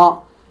giving you my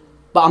heart,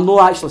 but I'm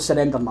not actually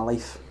surrendering my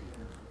life.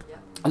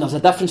 And there's a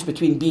difference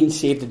between being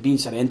saved and being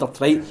surrendered,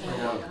 right?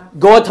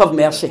 God have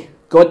mercy.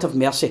 God have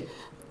mercy.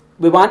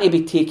 We want to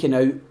be taken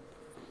out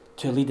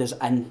to lead us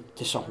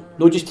into something.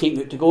 Not just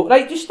taken out to go,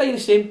 right, just stay the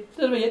same.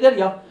 There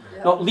you are.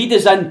 No, lead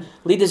us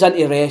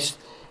into rest.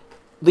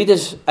 Lead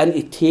us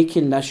into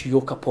taking this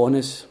yoke upon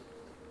us.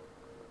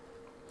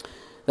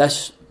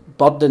 This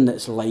burden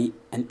that's light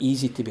and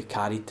easy to be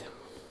carried.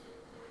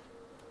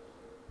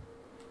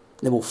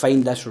 Then we'll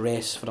find this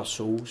rest for our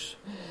souls.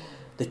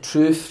 The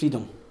true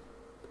freedom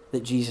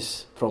that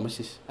Jesus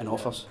promises and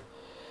offers.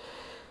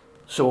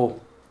 So,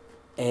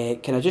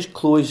 can I just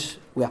close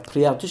with a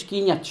prayer? Just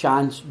giving you a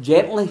chance,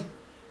 gently.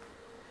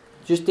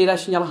 Just do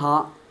this in your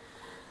heart.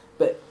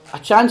 But a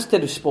chance to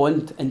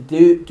respond and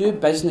do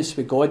business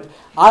with God.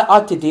 I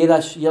had to do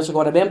this years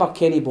ago. I remember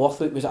Kenny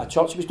Borthwick was at a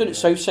church. He was doing it at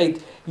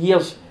Southside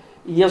years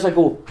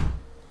ago.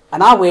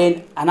 And I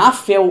went and I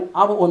went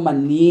on my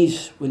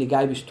knees when the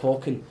guy was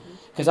talking,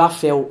 because I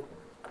felt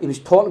he was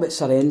talking about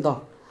surrender,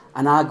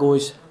 and I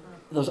goes,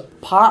 there's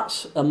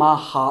parts of my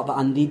heart that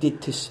I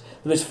needed to, there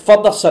was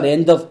further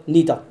surrender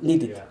needed.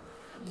 Yeah.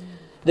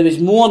 There was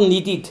more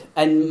needed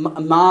in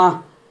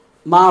my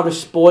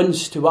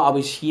response to what I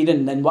was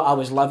hearing than what I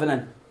was living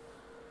in.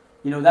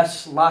 You know,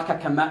 this lack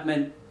of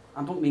commitment,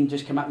 I don't mean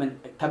just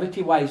commitment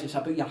activity-wise, it's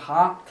about your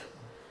heart.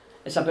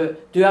 It's about,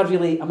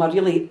 am I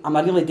really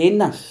doing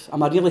this?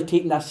 Am I really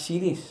taking this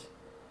serious?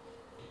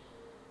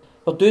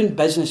 We're doing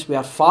business with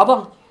our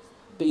Father,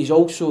 but He's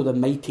also the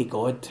mighty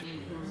God.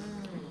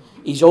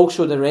 He's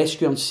also the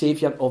rescuer and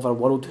saviour of our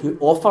world, who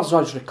offers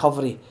us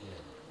recovery,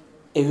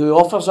 who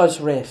offers us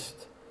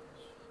rest.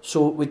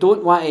 So we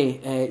don't want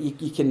to,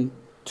 you can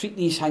treat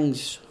these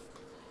things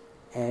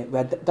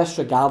with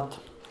disregard,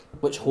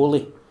 what's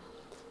holy,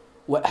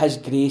 what His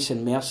grace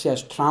and mercy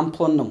is,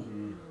 trampling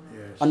them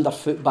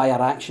underfoot by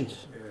our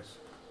actions. Yes.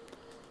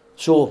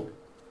 So,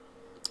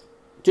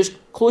 just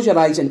close your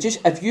eyes and just,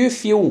 if you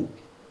feel,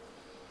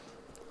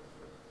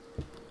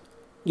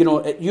 you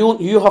know,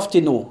 you have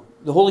to know,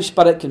 the Holy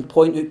Spirit can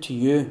point out to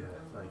you,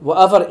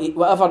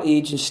 whatever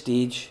age and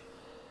stage,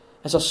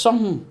 is there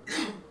something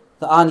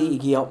that I need to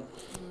give up?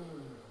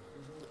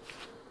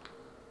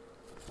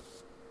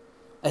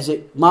 Is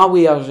it my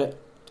way, or is it,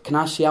 can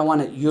I say I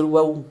want it your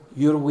will,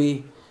 your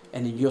way,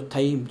 and in your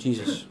time,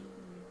 Jesus?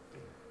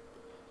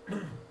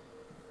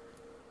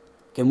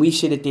 Can we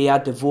say today, I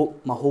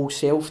devote my whole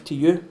self to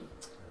you?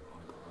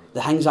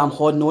 The things I'm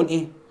holding on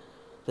to,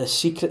 the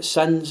secret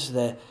sins,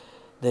 the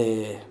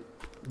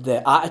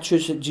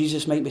attitudes that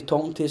Jesus might be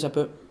talking to us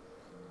about,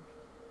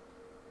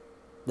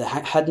 the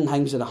hidden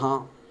things of the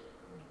heart.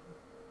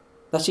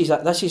 This is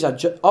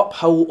a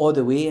uphill all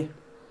the way.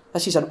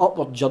 This is an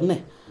upward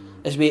journey.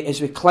 As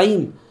we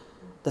climb,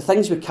 the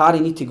things we carry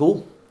need to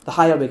go. The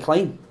higher we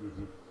climb,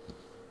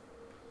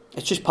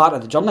 it's just part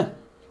of the journey.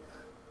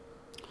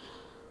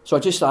 So I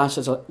just ask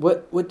us,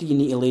 what do you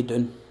need to lay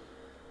down?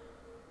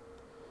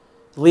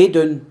 Lay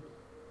down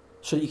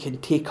so that you can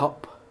take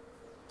up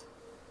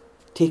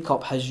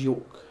His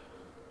yoke.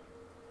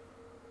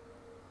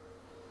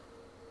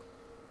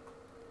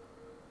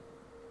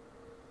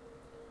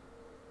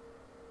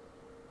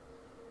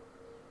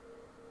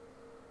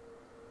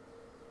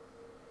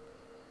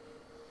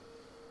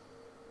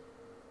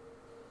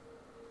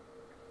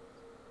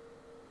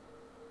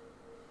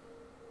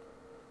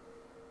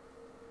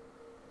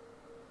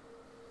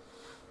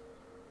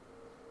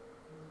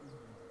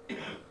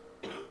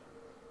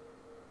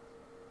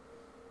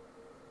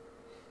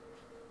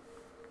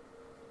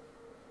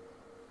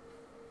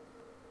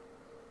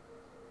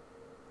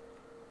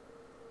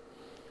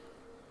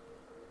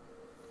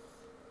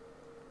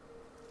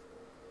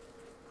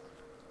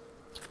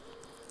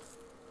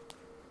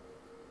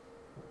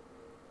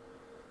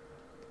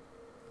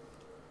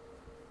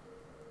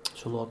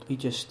 So Lord, we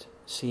just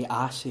say,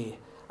 I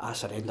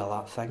surrender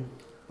that thing.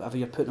 Whatever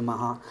you're putting in my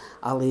heart,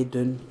 I lay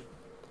down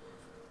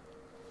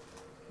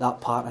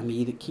that part of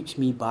me that keeps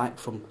me back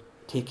from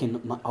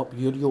taking up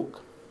your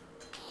yoke.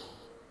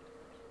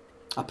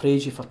 I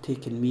praise you for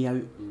taking me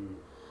out.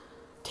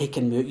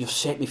 Taking me out. You've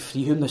set me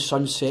free. Whom the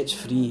Son sets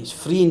free is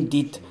free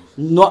indeed.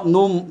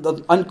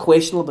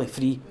 Unquestionably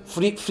free.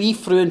 Free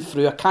through and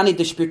through. I can't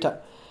dispute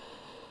it.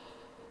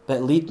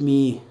 But lead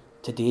me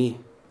today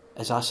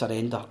as I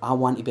surrender. I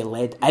want to be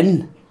led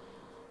in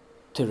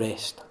to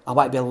rest. I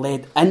want to be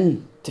led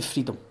in to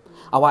freedom.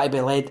 I want to be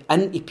led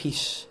into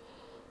peace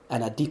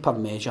in a deeper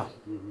measure.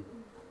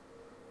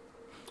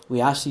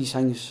 We ask these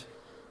things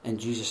in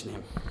Jesus'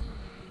 name.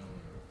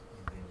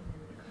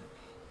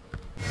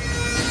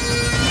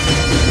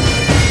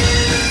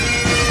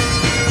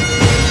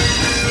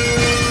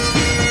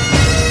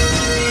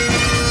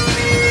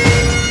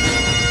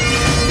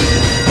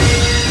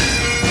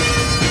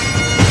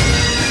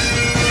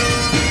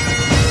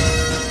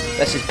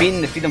 This has been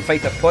the Freedom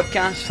Fighter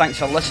podcast. Thanks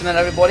for listening,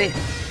 everybody.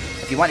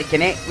 If you want to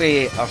connect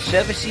with our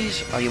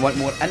services, or you want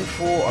more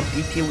info or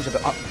details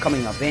about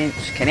upcoming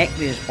events, connect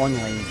with us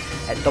online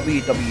at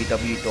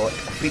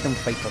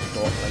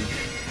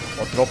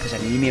www.freedomfighters.life or drop us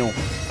an email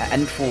at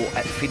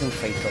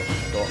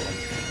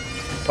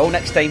info@freedomfighters.life. Till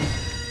next time,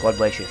 God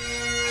bless you.